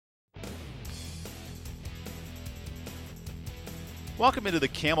Welcome into the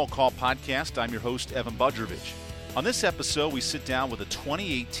Camel Call Podcast. I'm your host, Evan Budrovich. On this episode, we sit down with the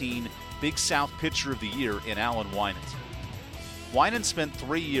 2018 Big South Pitcher of the Year in Alan Winans. Winans spent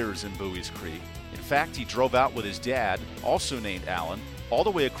 3 years in Bowie's Creek. In fact, he drove out with his dad, also named Alan, all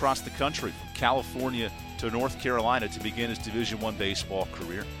the way across the country from California to North Carolina to begin his Division I baseball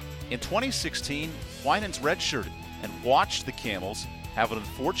career. In 2016, Winans redshirted and watched the Camels have an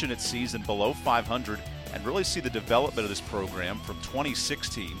unfortunate season below 500 and really see the development of this program from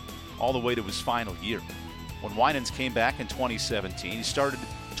 2016 all the way to his final year. When Winans came back in 2017, he started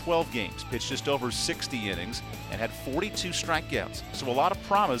 12 games, pitched just over 60 innings, and had 42 strikeouts. So a lot of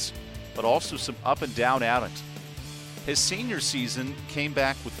promise, but also some up and down outings. His senior season came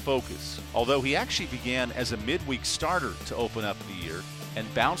back with focus, although he actually began as a midweek starter to open up the year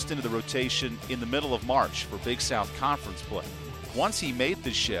and bounced into the rotation in the middle of March for Big South Conference play. Once he made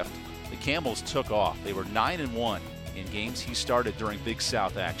the shift, the Camels took off. They were 9-1 in games he started during Big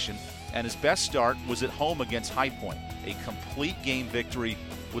South action, and his best start was at home against High Point, a complete game victory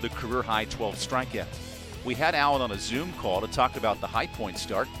with a career-high 12 strikeouts. We had Alan on a Zoom call to talk about the High Point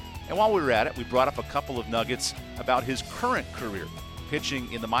start, and while we were at it, we brought up a couple of nuggets about his current career,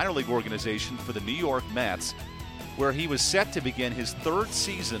 pitching in the minor league organization for the New York Mets, where he was set to begin his third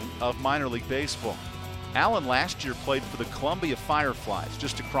season of minor league baseball. Alan last year played for the Columbia Fireflies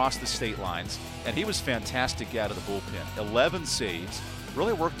just across the state lines, and he was fantastic out of the bullpen. 11 saves,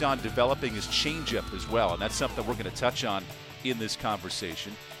 really worked on developing his changeup as well, and that's something we're going to touch on in this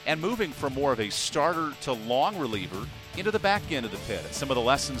conversation. And moving from more of a starter to long reliever into the back end of the pit, and some of the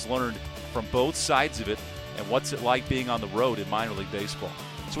lessons learned from both sides of it, and what's it like being on the road in minor league baseball.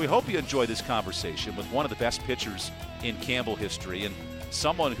 So we hope you enjoy this conversation with one of the best pitchers in Campbell history, and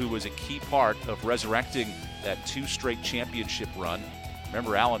someone who was a key part of resurrecting that 2 straight championship run.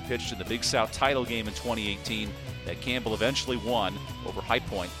 Remember, Alan pitched in the Big South title game in 2018 that Campbell eventually won over High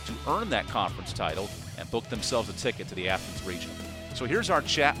Point to earn that conference title and book themselves a ticket to the Athens region. So here's our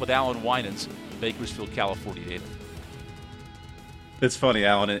chat with Alan Winans, Bakersfield, California native. It's funny,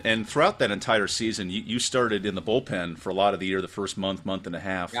 Alan, and throughout that entire season, you started in the bullpen for a lot of the year, the first month and a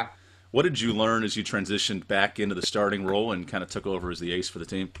half. Yeah. What did you learn as you transitioned back into the starting role and kind of took over as the ace for the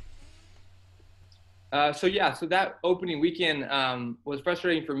team? So that opening weekend was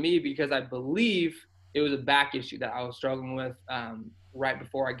frustrating for me because I believe it was a back issue that I was struggling with right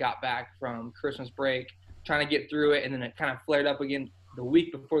before I got back from Christmas break, trying to get through it, and then it kind of flared up again the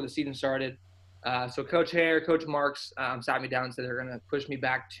week before the season started. So Coach Hare, Coach Marks sat me down and said they're going to push me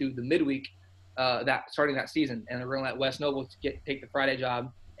back to the midweek starting that season, and they're going to let Wes Noble take the Friday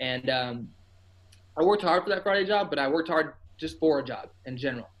job. And I worked hard for that Friday job, but I worked hard just for a job in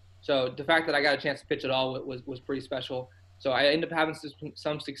general. So the fact that I got a chance to pitch at all was pretty special. So I ended up having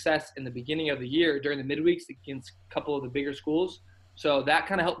some success in the beginning of the year during the midweeks against a couple of the bigger schools. So that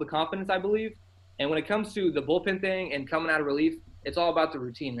kind of helped the confidence, I believe. And when it comes to the bullpen thing and coming out of relief, it's all about the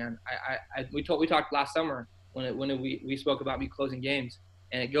routine, man. We talked last summer when we spoke about me closing games,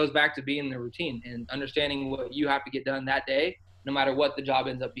 and it goes back to being the routine and understanding what you have to get done that day, no matter what the job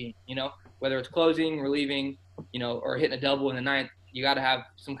ends up being, whether it's closing, relieving, or hitting a double in the ninth. You got to have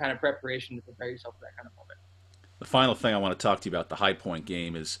some kind of preparation to prepare yourself for that kind of moment. The final thing I want to talk to you about the High Point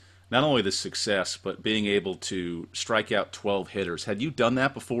game is not only the success, but being able to strike out 12 hitters. Had you done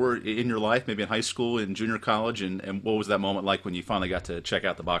that before in your life, maybe in high school, in junior college, and what was that moment like when you finally got to check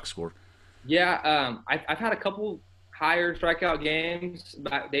out the box score? Yeah, I've had a couple higher strikeout games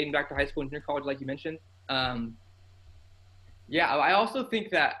dating back to high school and junior college, like you mentioned. I also think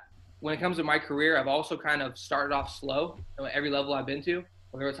that when it comes to my career, I've also kind of started off slow at every level I've been to,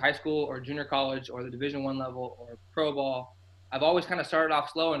 whether it's high school or junior college or the Division I level or pro ball. I've always kind of started off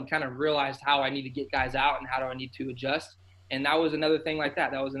slow and kind of realized how I need to get guys out and how do I need to adjust. And that was another thing like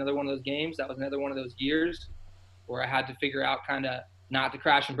that. That was another one of those games. That was another one of those years where I had to figure out kind of not to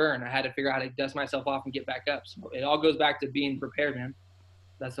crash and burn. I had to figure out how to dust myself off and get back up. So it all goes back to being prepared, man.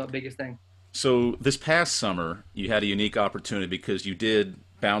 That's the biggest thing. So this past summer, you had a unique opportunity because you did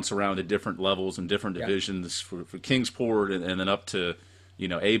bounce around at different levels and different divisions for Kingsport and then up to,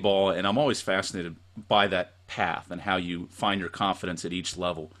 A-ball. And I'm always fascinated by that path and how you find your confidence at each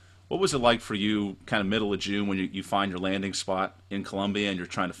level. What was it like for you kind of middle of June when you find your landing spot in Columbia and you're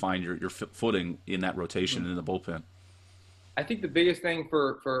trying to find your footing in that rotation in the bullpen? I think the biggest thing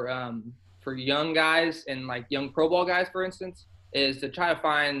for young guys and like young pro ball guys, for instance, is to try to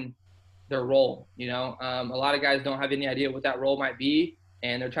find their role. A lot of guys don't have any idea what that role might be,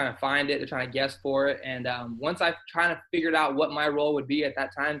 and they're trying to find it. They're trying to guess for it. And once I've kind of figured out what my role would be at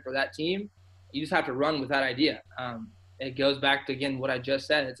that time for that team, you just have to run with that idea. It goes back to, again, what I just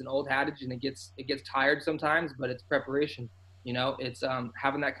said. It's an old adage, and it gets tired sometimes, but it's preparation. It's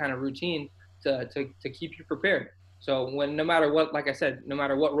having that kind of routine to keep you prepared. So no matter what, like I said, no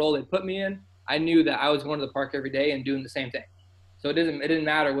matter what role they put me in, I knew that I was going to the park every day and doing the same thing. So it didn't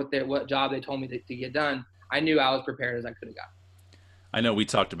matter what job they told me to get done. I knew I was prepared as I could have got. I know we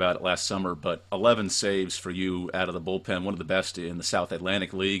talked about it last summer, but 11 saves for you out of the bullpen, one of the best in the South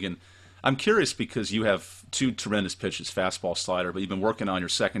Atlantic League. And I'm curious because you have two tremendous pitches, fastball, slider, but you've been working on your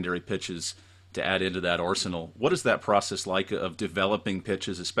secondary pitches to add into that arsenal. What is that process like of developing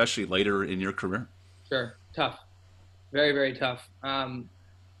pitches, especially later in your career? Sure. Tough. Very, very tough. Our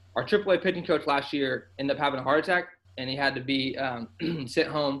AAA pitching coach last year ended up having a heart attack, and he had to be sent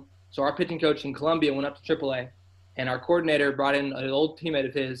home. So our pitching coach in Columbia went up to AAA, and our coordinator brought in an old teammate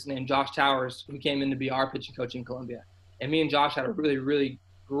of his named Josh Towers, who came in to be our pitching coach in Columbia. And me and Josh had a really, really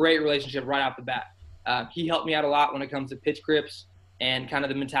great relationship right off the bat. He helped me out a lot when it comes to pitch grips and kind of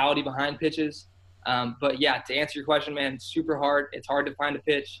the mentality behind pitches. But yeah, to answer your question, man, it's super hard. It's hard to find a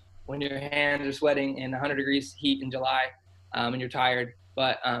pitch when your hands are sweating in 100 degrees heat in July and you're tired.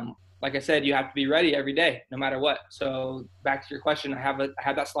 But like I said, you have to be ready every day, no matter what. So back to your question, I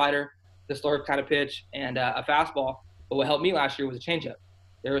have that slider, the slower kind of pitch, and a fastball. But what helped me last year was a changeup.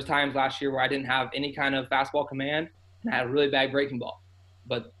 There was times last year where I didn't have any kind of fastball command, and I had a really bad breaking ball.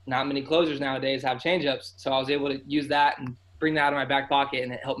 But not many closers nowadays have changeups, so I was able to use that and bring that out of my back pocket,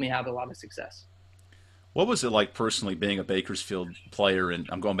 and it helped me have a lot of success. What was it like personally being a Bakersfield player? And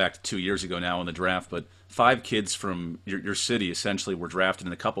I'm going back to 2 years ago now in the draft, but 5 kids from your city essentially were drafted,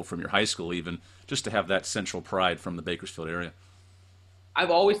 and a couple from your high school even, just to have that central pride from the Bakersfield area. I've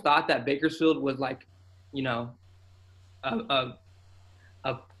always thought that Bakersfield was like,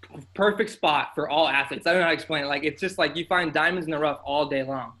 a perfect spot for all athletes. I don't know how to explain it. Like, it's just like you find diamonds in the rough all day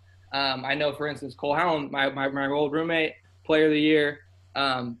long. I know, for instance, Cole Howland, my old roommate, player of the year,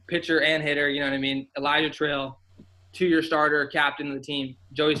 pitcher and hitter, you know what I mean? Elijah Trail, 2-year starter, captain of the team.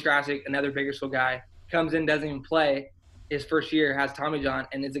 Joey Strasic, another Bakersfield guy, comes in, doesn't even play his first year, has Tommy John,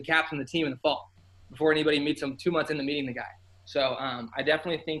 and is a captain of the team in the fall before anybody meets him 2 months into meeting the guy. So I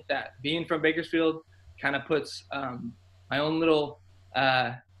definitely think that being from Bakersfield kind of puts my own little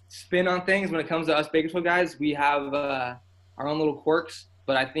spin on things when it comes to us Bakersfield guys. We have our own little quirks.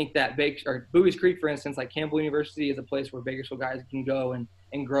 But I think that Bowie's Creek, for instance, like Campbell University, is a place where Bakersfield guys can go and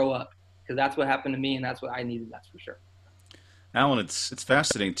grow up, because that's what happened to me, and that's what I needed. That's for sure. Alan, it's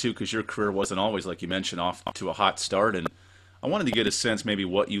fascinating too, because your career wasn't always, like you mentioned, off to a hot start, and I wanted to get a sense maybe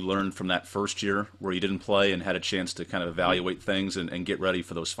what you learned from that first year where you didn't play and had a chance to kind of evaluate things and get ready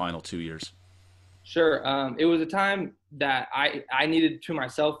for those final 2 years. Sure. It was a time that I needed to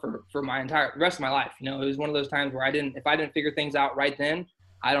myself for my entire rest of my life. It was one of those times where if I didn't figure things out right then,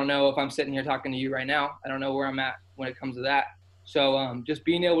 I don't know if I'm sitting here talking to you right now. I don't know where I'm at when it comes to that. So just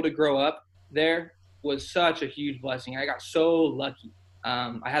being able to grow up there was such a huge blessing. I got so lucky.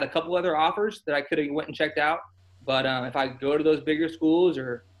 I had a couple other offers that I could have went and checked out, but if I go to those bigger schools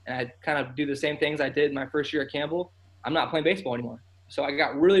and I kind of do the same things I did my first year at Campbell, I'm not playing baseball anymore. So I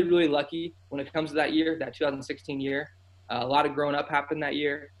got really, really lucky when it comes to that year, that 2016 year. A lot of growing up happened that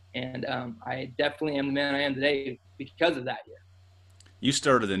year, and I definitely am the man I am today because of that year. You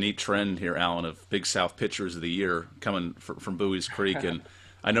started a neat trend here, Alan, of Big South Pitchers of the Year coming from Bowie's Creek, and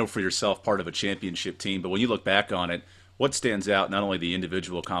I know for yourself part of a championship team, but when you look back on it, what stands out, not only the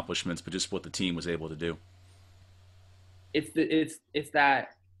individual accomplishments, but just what the team was able to do? It's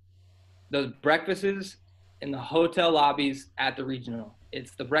that those breakfasts in the hotel lobbies at the regional.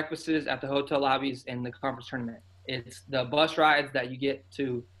 It's the breakfasts at the hotel lobbies in the conference tournament. It's the bus rides that you get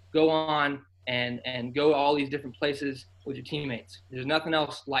to go on and go all these different places with your teammates. There's nothing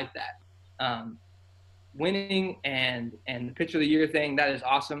else like that. Winning and the pitcher of the year thing, that is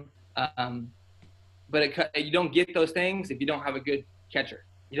awesome. But you don't get those things if you don't have a good catcher.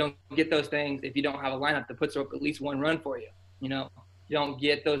 You don't get those things if you don't have a lineup that puts up at least one run for you. You don't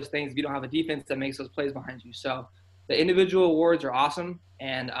get those things if you don't have a defense that makes those plays behind you. So the individual awards are awesome,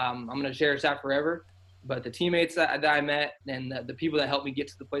 and I'm going to cherish that forever. But the teammates that I met and the people that helped me get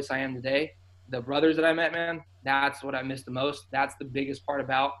to the place I am today, the brothers that I met, man, that's what I miss the most. That's the biggest part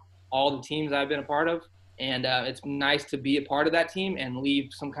about all the teams I've been a part of. And it's nice to be a part of that team and leave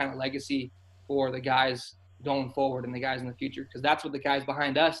some kind of legacy for the guys going forward and the guys in the future, because that's what the guys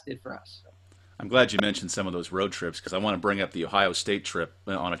behind us did for us. I'm glad you mentioned some of those road trips, because I want to bring up the Ohio State trip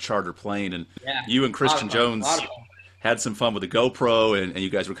on a charter plane. And you and Christian Jones had some fun with the GoPro, and you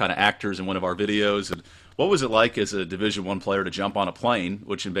guys were kind of actors in one of our videos. And what was it like as a Division I player to jump on a plane,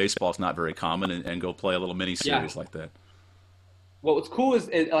 which in baseball is not very common, and go play a little mini-series like that? Well, what's cool is,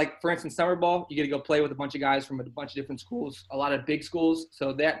 like, for instance, summer ball, you get to go play with a bunch of guys from a bunch of different schools, a lot of big schools.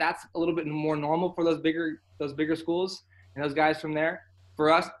 So that's a little bit more normal for those bigger schools. and those guys from there. For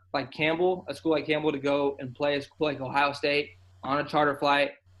us, like Campbell, a school like Campbell, to go and play a school like Ohio State on a charter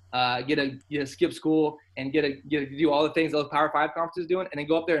flight, get a skip school and get to do all the things those Power 5 conferences doing, and then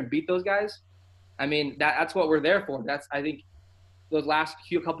go up there and beat those guys. I mean, that's what we're there for. I think those last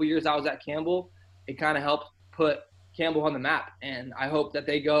couple years I was at Campbell, it kind of helped put Campbell on the map, and I hope that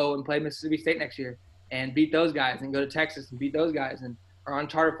they go and play Mississippi State next year and beat those guys, and go to Texas and beat those guys, and are on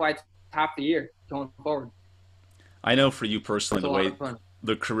charter flights half the year going forward. I know for you personally, the way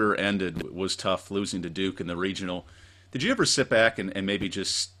the career ended was tough, losing to Duke in the regional. Did you ever sit back and maybe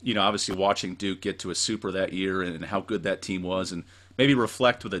just, obviously watching Duke get to a super that year and how good that team was, and maybe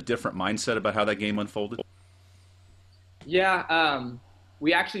reflect with a different mindset about how that game unfolded? Yeah,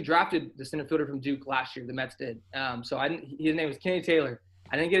 we actually drafted the center fielder from Duke last year. The Mets did. His name was Kenny Taylor.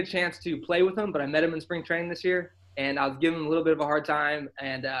 I didn't get a chance to play with him, but I met him in spring training this year, and I was giving him a little bit of a hard time.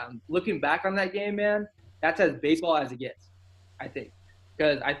 And looking back on that game, man, that's as baseball as it gets, I think.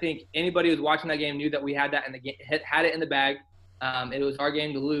 Because I think anybody who was watching that game knew that we had that in the game, had it in the bag. It was our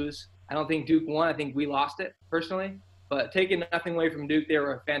game to lose. I don't think Duke won. I think we lost it personally. But taking nothing away from Duke, they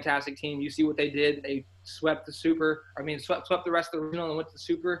were a fantastic team. You see what they did. They swept the super. Swept the rest of the regional and went to the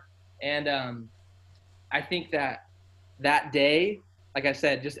super. And I think that day, like I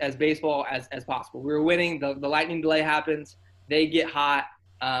said, just as baseball as possible. We were winning. The lightning delay happens. They get hot.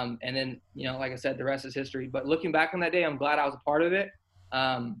 And then, like I said, the rest is history. But looking back on that day, I'm glad I was a part of it.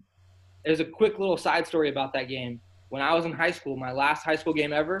 There's a quick little side story about that game. When I was in high school, my last high school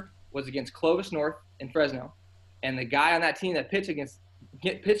game ever was against Clovis North in Fresno. And the guy on that team that pitched against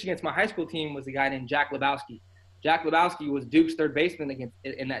my high school team was a guy named Jack Lebowski. Jack Lebowski was Duke's third baseman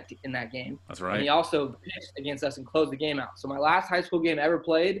in that game. That's right. And he also pitched against us and closed the game out. So my last high school game ever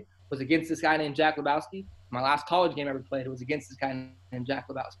played was against this guy named Jack Lebowski. My last college game ever played was against this guy named Jack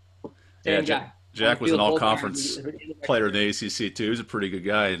Lebowski. Same guy. Jack was an all-conference player in the ACC too. He was a pretty good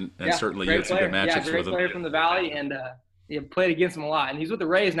guy, and certainly you had some good matchups with him. Great player from the Valley, and played against him a lot. And he's with the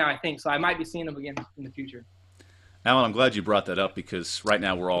Rays now, I think, so I might be seeing him again in the future. Alan, I'm glad you brought that up, because right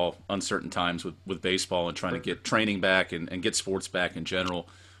now we're all uncertain times with baseball and trying to get training back and get sports back in general.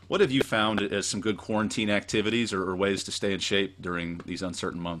 What have you found as some good quarantine activities or ways to stay in shape during these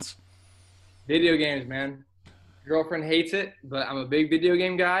uncertain months? Video games, man. Girlfriend hates it, but I'm a big video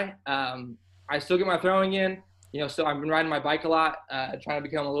game guy. I still get my throwing in. So I've been riding my bike a lot, trying to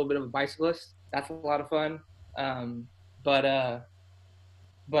become a little bit of a bicyclist. That's a lot of fun. But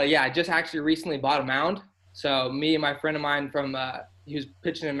yeah, I just actually recently bought a mound. So me and my friend of mine he was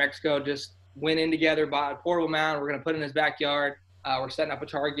pitching in Mexico, just went in together, bought a portable mound. We're going to put it in his backyard. We're setting up a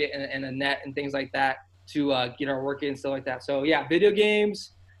target and a net and things like that to get our work in and stuff like that. So yeah, video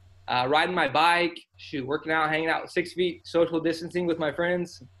games, riding my bike, working out, hanging out 6 feet, social distancing with my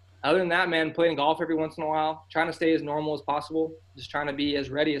friends. Other than that, man, playing golf every once in a while, trying to stay as normal as possible, just trying to be as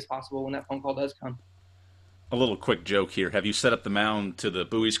ready as possible when that phone call does come. A little quick joke here. Have you set up the mound to the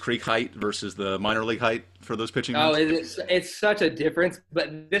Buies Creek height versus the minor league height for those pitching mounds? Oh, it's such a difference.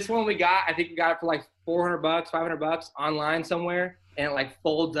 But this one I think we got it for like $400, $500 online somewhere, and it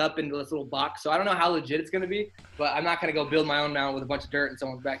folds up into this little box. So I don't know how legit it's going to be, but I'm not going to go build my own mound with a bunch of dirt in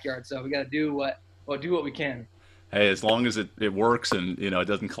someone's backyard. So we got to do what we can. Hey, as long as it works and it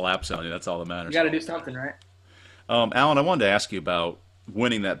doesn't collapse on you, that's all that matters. You got to do something, right? Alan, I wanted to ask you about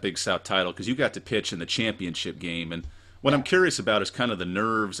winning that Big South title, because you got to pitch in the championship game, and what I'm curious about is kind of the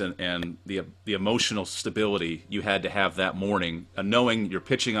nerves and the emotional stability you had to have that morning, knowing you're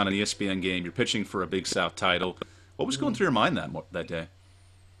pitching on an ESPN game, you're pitching for a Big South title. What was going through your mind that day?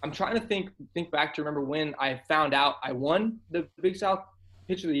 I'm trying to think back to remember when I found out I won the Big South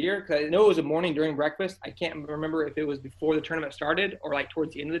Pitch of the Year, because I know it was a morning during breakfast. I can't remember if it was before the tournament started or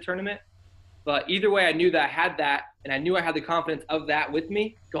towards the end of the tournament. But either way, I knew that I had that, and I knew I had the confidence of that with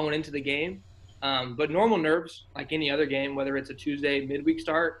me going into the game. But normal nerves, like any other game, whether it's a Tuesday midweek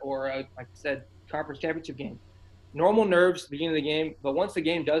start or, like I said, conference championship game. Normal nerves beginning of the game, but once the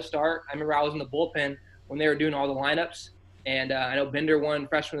game does start, I remember I was in the bullpen when they were doing all the lineups. And I know Bender won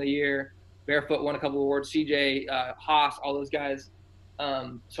Freshman of the Year, Barefoot won a couple of awards, CJ, Haas, all those guys.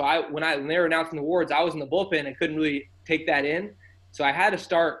 So when they were announcing the awards, I was in the bullpen and couldn't really take that in. So I had to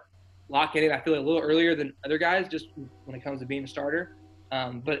start locking in, I feel, a little earlier than other guys, just when it comes to being a starter.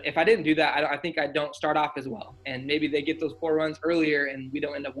 But if I didn't do that, I think I don't start off as well. And maybe they get those 4 runs earlier and we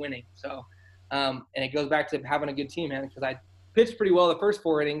don't end up winning. So, and it goes back to having a good team, man, because I pitched pretty well the first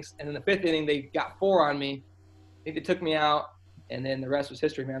 4 innings. And in the 5th inning, they got 4 on me. I think they took me out. And then the rest was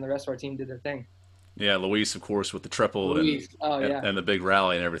history, man. The rest of our team did their thing. Yeah, Luis, of course, with the triple and the big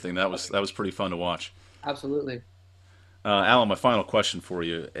rally and everything. That was pretty fun to watch. Absolutely. Alan, my final question for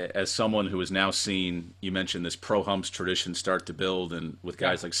you. As someone who has now seen, you mentioned this pro humps tradition start to build, and with Yeah.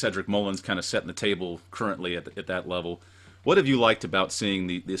 guys like Cedric Mullins kind of setting the table currently at that level, what have you liked about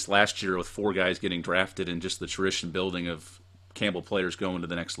seeing this last year with 4 guys getting drafted and just the tradition building of Campbell players going to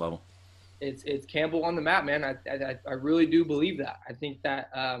the next level? It's Campbell on the map, man. I really do believe that. I think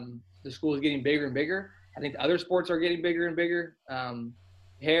that the school is getting bigger and bigger. I think the other sports are getting bigger and bigger.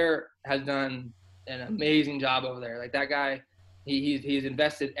 Hare has done an amazing job over there. Like that guy, he's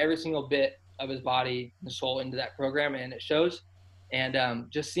invested every single bit of his body and soul into that program, and it shows. And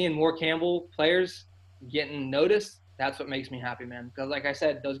just seeing more Campbell players getting noticed, that's what makes me happy, man. Because like I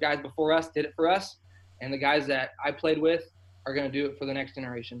said, those guys before us did it for us, and the guys that I played with are going to do it for the next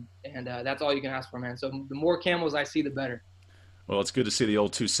generation. And that's all you can ask for, man. So the more Camels I see, the better. Well, it's good to see the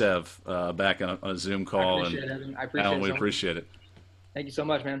old 2Sev back on a Zoom call. I appreciate it, Evan. I appreciate Alan, it we so much. appreciate it. Thank you so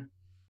much, man.